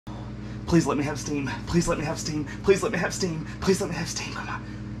Please let me have steam. Please let me have steam. Please let me have steam. Please let me have steam. Come on.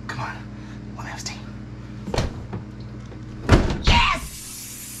 Come on. Let me have steam.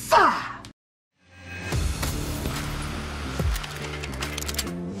 Yes! Ah!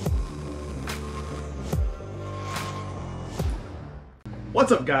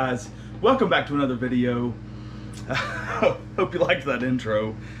 What's up, guys? Welcome back to another video. Hope you liked that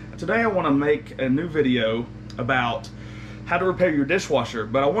intro. Today I want to make a new video about how to repair your dishwasher,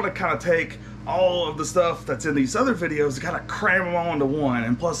 but I want to kind of take all of the stuff that's in these other videos and kind of cram them all into one,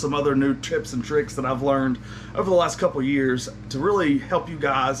 and plus some other new tips and tricks that I've learned over the last couple years to really help you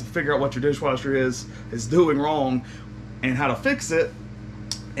guys figure out what your dishwasher is doing wrong and how to fix it,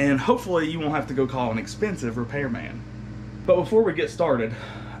 and hopefully you won't have to go call an expensive repairman. But before we get started,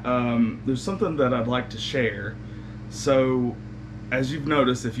 there's something that I'd like to share. So, as you've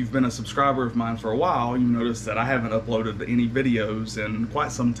noticed, if you've been a subscriber of mine for a while, you've noticed that I haven't uploaded any videos in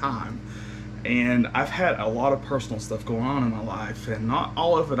quite some time. And I've had a lot of personal stuff going on in my life, and not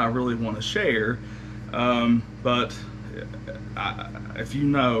all of it I really want to share. But if you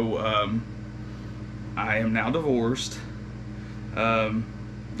know, I am now divorced. That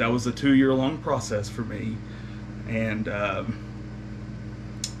was a 2-year-long process for me. And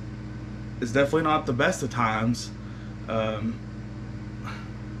it's definitely not the best of times.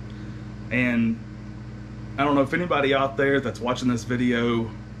 And I don't know if anybody out there that's watching this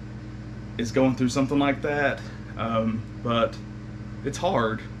video is going through something like that, but it's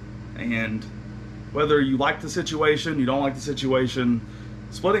hard. And whether you like the situation, you don't like the situation,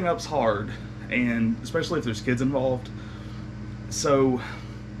 splitting up's hard, and especially if there's kids involved. So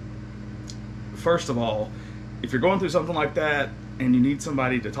first of all, if you're going through something like that and you need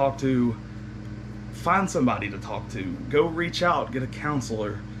somebody to talk to, find somebody to talk to. Go reach out, get a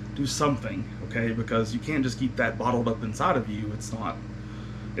counselor, do something, okay? Because you can't just keep that bottled up inside of you. It's not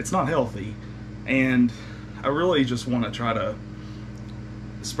healthy. And I really just want to try to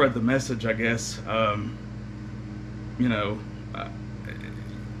spread the message, I guess. You know,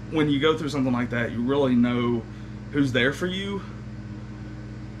 when you go through something like that, you really know who's there for you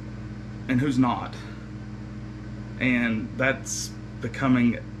and who's not. And that's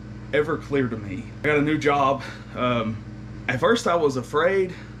becoming ever clear to me. I got a new job. At first I was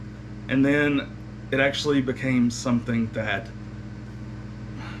afraid, and then it actually became something that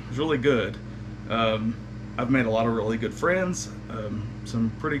was really good. I've made a lot of really good friends,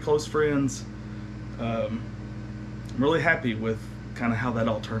 some pretty close friends. I'm really happy with kind of how that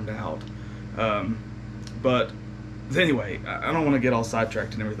all turned out. But anyway, I don't want to get all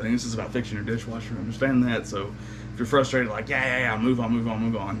sidetracked and everything. This is about fixing your dishwasher. I understand that. So if you're frustrated, like, yeah, move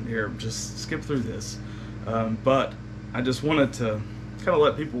on. Here, just skip through this. But I just wanted to kind of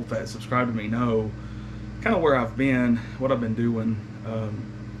let people that subscribe to me know kind of where I've been, what I've been doing.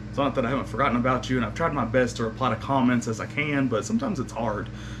 It's not that I haven't forgotten about you, and I've tried my best to reply to comments as I can, but sometimes it's hard.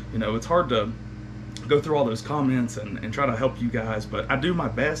 You know, it's hard to go through all those comments and try to help you guys, but I do my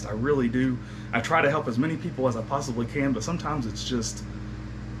best. I really do. I try to help as many people as I possibly can, but sometimes it's just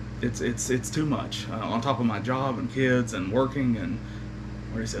it's too much on top of my job and kids and working, and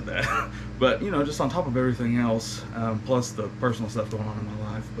I already said that. But you know, just on top of everything else, plus the personal stuff going on in my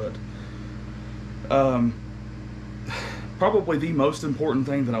life. But probably the most important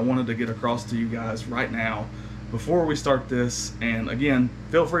thing that I wanted to get across to you guys right now before we start this, and again,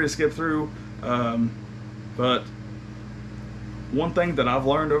 feel free to skip through, but one thing that I've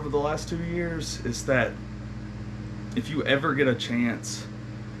learned over the last 2 years is that if you ever get a chance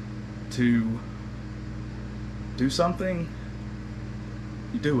to do something,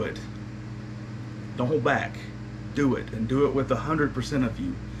 you do it. Don't hold back. Do it, and do it with 100% of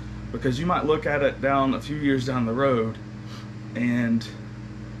you, because you might look at it down a few years down the road and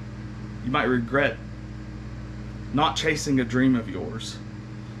you might regret not chasing a dream of yours.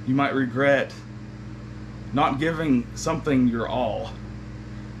 You might regret not giving something your all.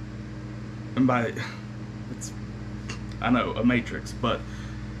 And by, it's, I know, a matrix, but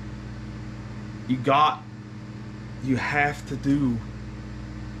you have to do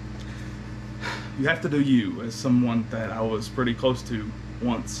you, as someone that I was pretty close to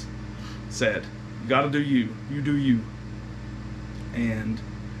once said. You gotta do you. You do you. And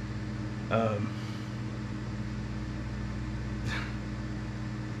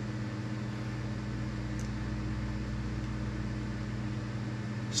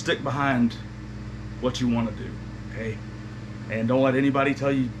stick behind what you want to do, okay? And don't let anybody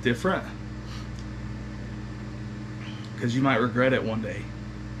tell you different, because you might regret it one day.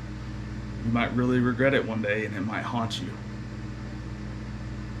 You might really regret it one day, and it might haunt you.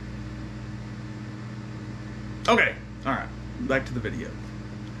 Okay, all right, back to the video.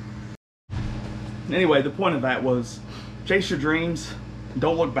 Anyway, the point of that was chase your dreams,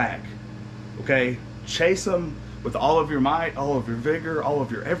 don't look back, okay? Chase them with all of your might, all of your vigor, all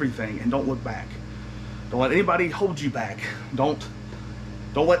of your everything, and don't look back. Don't let anybody hold you back. Don't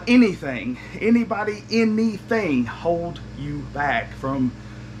let anything, anybody, anything hold you back from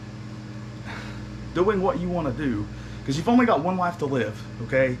doing what you want to do, because you've only got one life to live,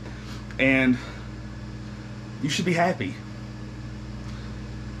 okay? And you should be happy.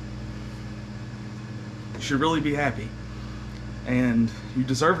 You should really be happy. And you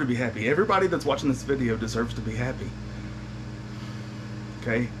deserve to be happy. Everybody that's watching this video deserves to be happy.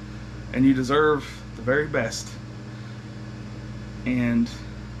 Okay? And you deserve the very best. And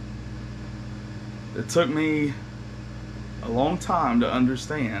it took me a long time to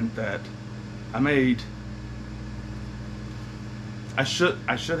understand that I should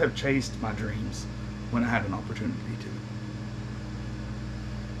have chased my dreams when I had an opportunity to.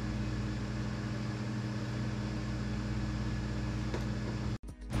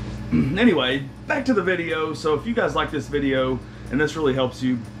 Anyway, back to the video. So if you guys like this video and this really helps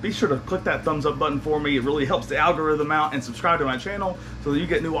you, be sure to click that thumbs up button for me. It really helps the algorithm out, and subscribe to my channel so that you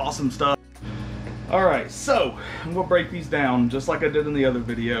get new awesome stuff. Alright, so I'm going to break these down just like I did in the other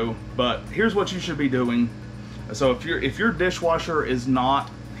video, but here's what you should be doing. So if your dishwasher is not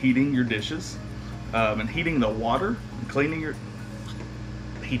heating your dishes, and heating the water, and cleaning your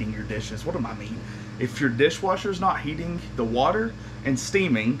dishes, what do I mean? If your dishwasher is not heating the water and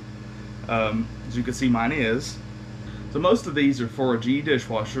steaming, as you can see mine is. So most of these are for a GE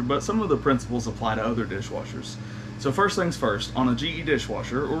dishwasher, but some of the principles apply to other dishwashers. So first things first, on a GE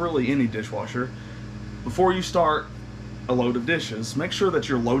dishwasher, or really any dishwasher, before you start a load of dishes, make sure that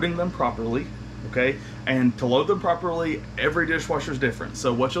you're loading them properly, okay? And to load them properly, every dishwasher is different.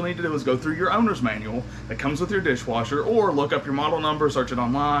 So what you'll need to do is go through your owner's manual that comes with your dishwasher, or look up your model number, search it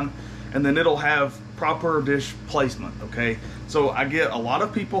online, and then it'll have proper dish placement, okay? So I get a lot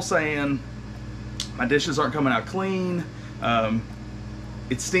of people saying, my dishes aren't coming out clean,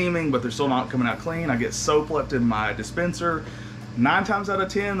 it's steaming, but they're still not coming out clean. I get soap left in my dispenser. 9 times out of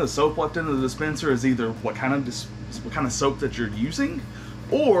 10, the soap left in the dispenser is either what kind of soap that you're using,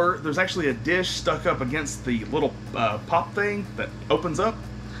 or there's actually a dish stuck up against the little pop thing that opens up,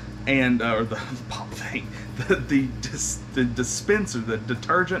 and or the pop thing, the dispenser, the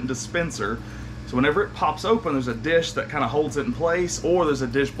detergent dispenser. So whenever it pops open, there's a dish that kind of holds it in place, or there's a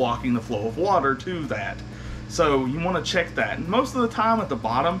dish blocking the flow of water to that. So you want to check that. And most of the time at the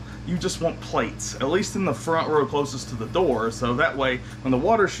bottom, you just want plates, at least in the front row closest to the door, so that way when the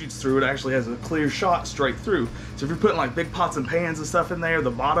water shoots through, it actually has a clear shot straight through. So if you're putting like big pots and pans and stuff in there,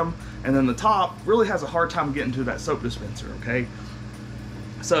 the bottom and then the top really has a hard time getting to that soap dispenser, okay?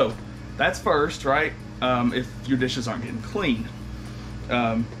 So that's first, right? If your dishes aren't getting clean.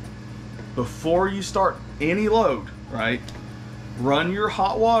 Before you start any load, right, run your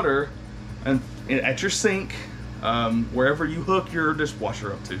hot water and at your sink, wherever you hook your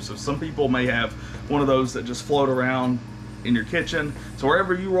dishwasher up to. So some people may have one of those that just float around in your kitchen. So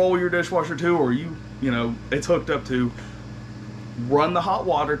wherever you roll your dishwasher to, or you know, it's hooked up to, run the hot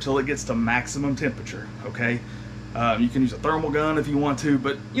water till it gets to maximum temperature, okay? You can use a thermal gun if you want to,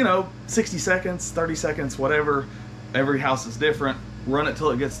 but you know, 60 seconds, 30 seconds, whatever. Every house is different. Run it till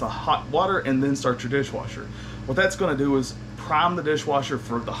it gets to hot water and then start your dishwasher. What that's going to do is prime the dishwasher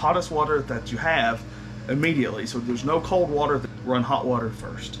for the hottest water that you have immediately. So there's no cold water, run hot water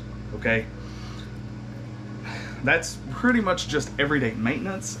first, okay? That's pretty much just everyday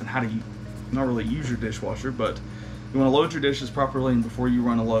maintenance and how to not really use your dishwasher, but you want to load your dishes properly, and before you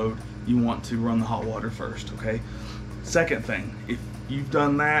run a load, you want to run the hot water first, okay? Second thing, if you've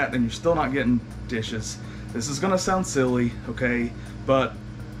done that and you're still not getting dishes, this is going to sound silly, okay? But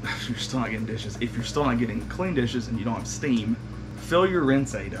if you're still not getting dishes, if you're still not getting clean dishes and you don't have steam, fill your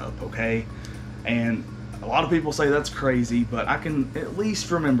rinse aid up, okay? And a lot of people say that's crazy, but I can at least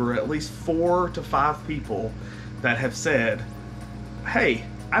remember at least 4 to 5 people that have said, hey,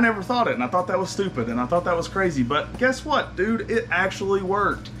 I never thought it, and I thought that was stupid, and I thought that was crazy, but guess what, dude? It actually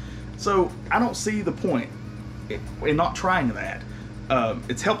worked. So I don't see the point in not trying that.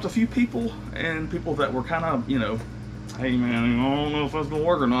 It's helped a few people, and people that were kind of, you know, hey man, I don't know if that's gonna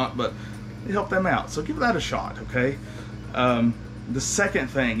work or not, but it helped them out. So give that a shot, okay? The second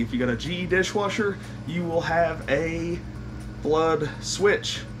thing, if you got a GE dishwasher, you will have a flood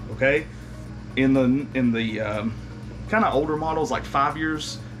switch, okay? In the kind of older models, like 5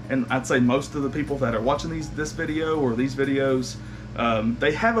 years, and I'd say most of the people that are watching this video or these videos,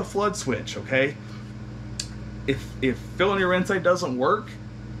 they have a flood switch, okay? If filling your rinse aid doesn't work,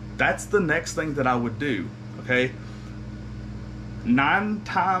 that's the next thing that I would do, okay?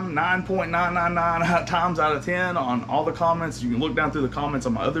 9.999 times out of 10 on all the comments. You can look down through the comments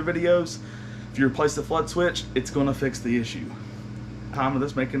on my other videos. If you replace the flood switch, it's going to fix the issue. Time of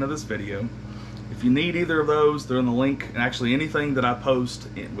this making of this video. If you need either of those, they're in the link. And actually anything that I post,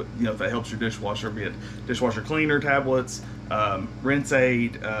 if that helps your dishwasher, be it dishwasher cleaner tablets, rinse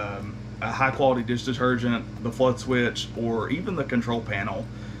aid, a high quality dish detergent, the flood switch, or even the control panel.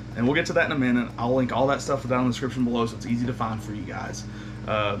 And we'll get to that in a minute. I'll link all that stuff down in the description below so it's easy to find for you guys.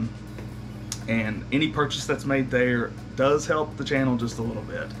 And any purchase that's made there does help the channel just a little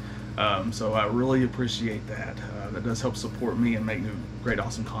bit. So I really appreciate that. That does help support me and make new, great,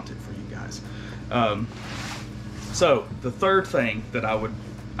 awesome content for you guys. So the third thing that I would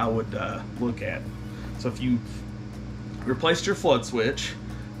look at. So if you replaced your flood switch,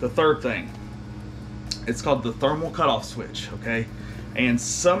 the third thing, it's called the thermal cutoff switch. Okay. And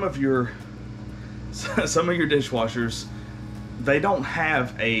some of your dishwashers, they don't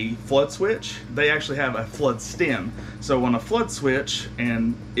have a flood switch. They actually have a flood stem. So on a flood switch,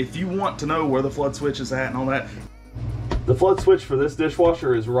 and if you want to know where the flood switch is at and all that, the flood switch for this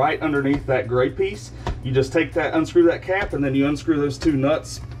dishwasher is right underneath that gray piece. You just take that, unscrew that cap, and then you unscrew those two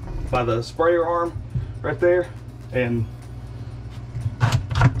nuts by the sprayer arm right there, and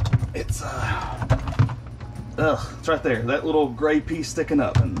it's it's right there, that little gray piece sticking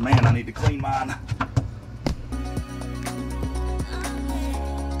up. And man, I need to clean mine.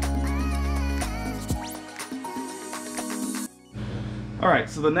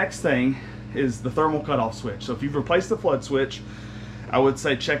 Alright, so the next thing is the thermal cutoff switch. So if you've replaced the flood switch, I would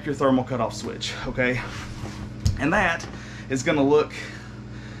say check your thermal cutoff switch, okay? And that is gonna look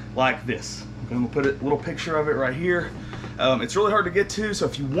like this. I'm gonna put a little picture of it right here. It's really hard to get to, so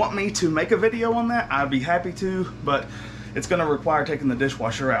if you want me to make a video on that, I'd be happy to, but it's gonna require taking the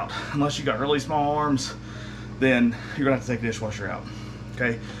dishwasher out. Unless you got really small arms, then you're gonna have to take the dishwasher out,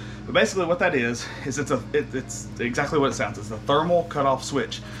 okay? But basically what that is it's exactly what it sounds. It's the thermal cutoff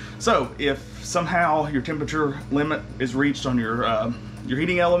switch. So if somehow your temperature limit is reached on your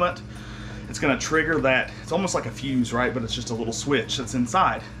heating element, it's gonna trigger that. It's almost like a fuse, right? But it's just a little switch that's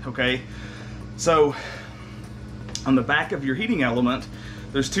inside, okay? So on the back of your heating element,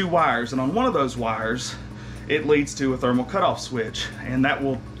 there's two wires, and on one of those wires, it leads to a thermal cutoff switch, and that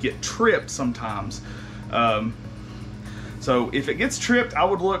will get tripped sometimes. So if it gets tripped, I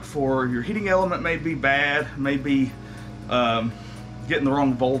would look for your heating element may be bad, maybe getting the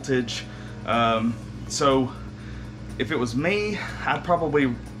wrong voltage. So if it was me, I'd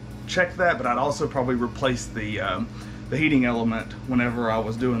probably check that, but I'd also probably replace the heating element whenever I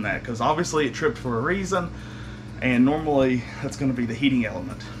was doing that, because obviously it tripped for a reason, and normally that's going to be the heating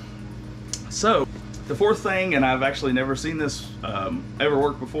element. So the fourth thing, and I've actually never seen this ever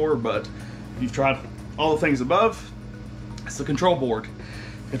work before, but if you've tried all the things above, it's the control board.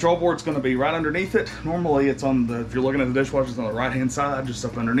 Control board's going to be right underneath it. Normally it's on the, if you're looking at the dishwasher, it's on the right hand side, just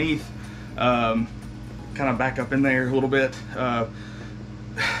up underneath. Kind of back up in there a little bit.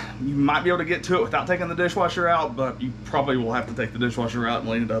 You might be able to get to it without taking the dishwasher out, but you probably will have to take the dishwasher out and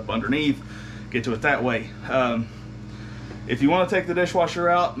lean it up underneath, get to it that way. If you want to take the dishwasher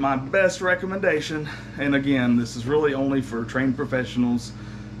out, my best recommendation, and again, this is really only for trained professionals,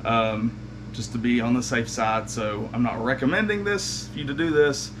 just to be on the safe side, so I'm not recommending this for you to do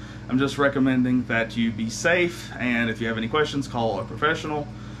this. I'm just recommending that you be safe, and if you have any questions, call a professional.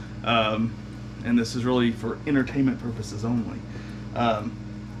 And this is really for entertainment purposes only.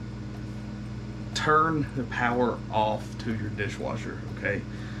 Turn the power off to your dishwasher, okay?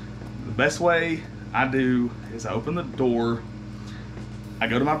 The best way I do is I open the door, I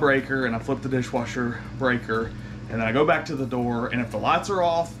go to my breaker, and I flip the dishwasher breaker, and then I go back to the door, and if the lights are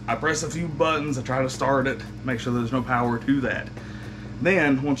off, I press a few buttons, I try to start it, make sure there's no power to that.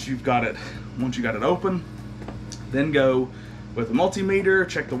 Then once you got it open, then go with a multimeter,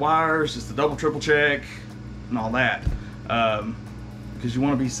 check the wires, just a double, triple check, and all that. Because you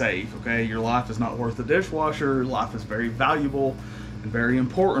want to be safe, okay? Your life is not worth the dishwasher. Your life is very valuable and very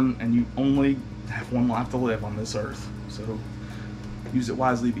important, and you only have one life to live on this earth. So use it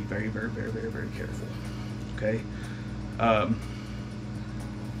wisely, be very, very, very, very, very careful, okay?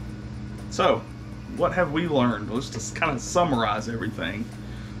 So what have we learned? Let's just kind of summarize everything.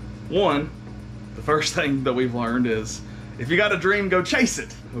 One, the first thing that we've learned is if you got a dream, go chase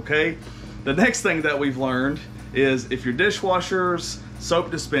it, okay? The next thing that we've learned is if your dishwasher's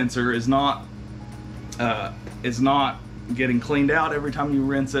soap dispenser is not getting cleaned out every time you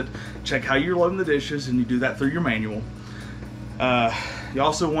rinse it, check how you're loading the dishes, and you do that through your manual. You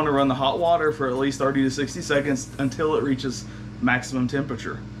also want to run the hot water for at least 30 to 60 seconds until it reaches maximum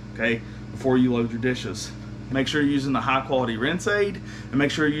temperature, okay, before you load your dishes. Make sure you're using the high quality rinse aid, and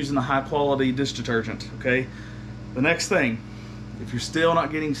make sure you're using the high quality dish detergent, okay? The next thing, if you're still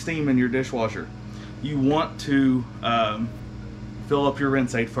not getting steam in your dishwasher, you want to fill up your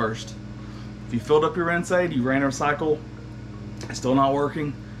rinse aid first. If you filled up your rinse aid, you ran a cycle, it's still not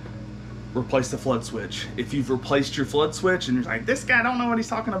working, replace the flood switch. If you've replaced your flood switch and you're like, this guy don't know what he's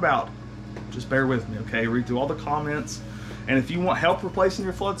talking about, just bear with me, okay? Read through all the comments. And if you want help replacing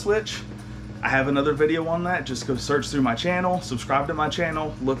your flood switch, I have another video on that. Just go search through my channel, subscribe to my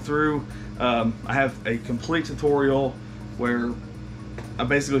channel, look through. I have a complete tutorial where I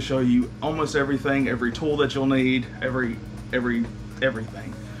basically show you almost everything, every tool that you'll need,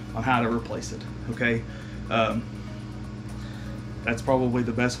 everything on how to replace it, okay? That's probably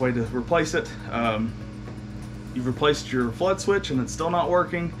the best way to replace it. You've replaced your flood switch and it's still not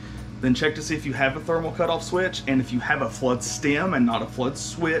working, then check to see if you have a thermal cutoff switch, and if you have a flood stem and not a flood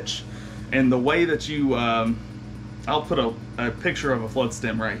switch. And the way that you, I'll put a picture of a flood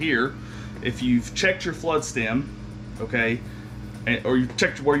stem right here. If you've checked your flood stem, okay, or you've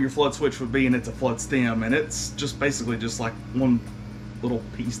checked where your flood switch would be and it's a flood stem, and it's just basically just like one little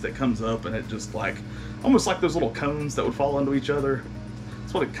piece that comes up, and it just like, almost like those little cones that would fall into each other.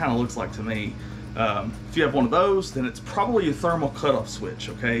 That's what it kind of looks like to me. If you have one of those, then it's probably your thermal cutoff switch,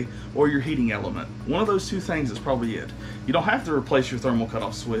 okay, or your heating element. One of those two things is probably it. You don't have to replace your thermal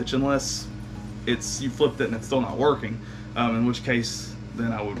cutoff switch unless you flipped it and it's still not working, in which case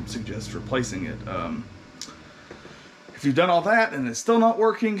then I would suggest replacing it. If you've done all that and it's still not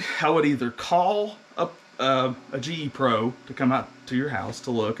working, I would either call up a GE Pro to come out to your house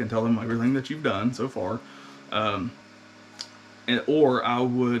to look and tell them everything that you've done so far, or I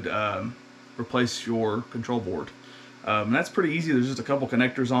would replace your control board. And that's pretty easy. There's just a couple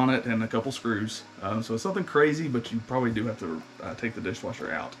connectors on it and a couple screws. So it's nothing crazy, but you probably do have to take the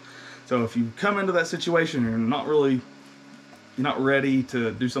dishwasher out. So if you come into that situation and you're not ready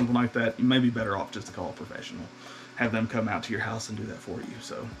to do something like that, you may be better off just to call a professional. Have them come out to your house and do that for you.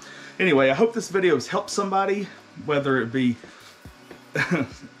 So anyway, I hope this video has helped somebody, whether it be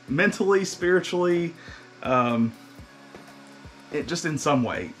mentally, spiritually, just in some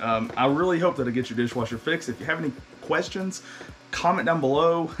way. I really hope that it gets your dishwasher fixed. If you have any questions, comment down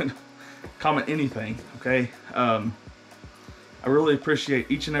below. Comment anything, okay? I really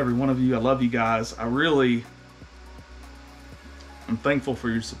appreciate each and every one of you. I love you guys. I'm thankful for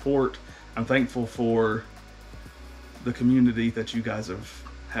your support. I'm thankful for the community that you guys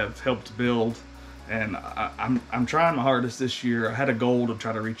have helped build. And I'm trying my hardest this year. I had a goal to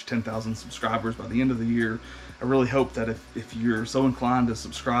try to reach 10,000 subscribers by the end of the year. I really hope that if you're so inclined to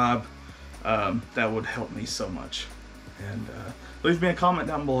subscribe, that would help me so much. And leave me a comment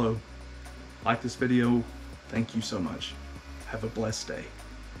down below. Like this video. Thank you so much. Have a blessed day.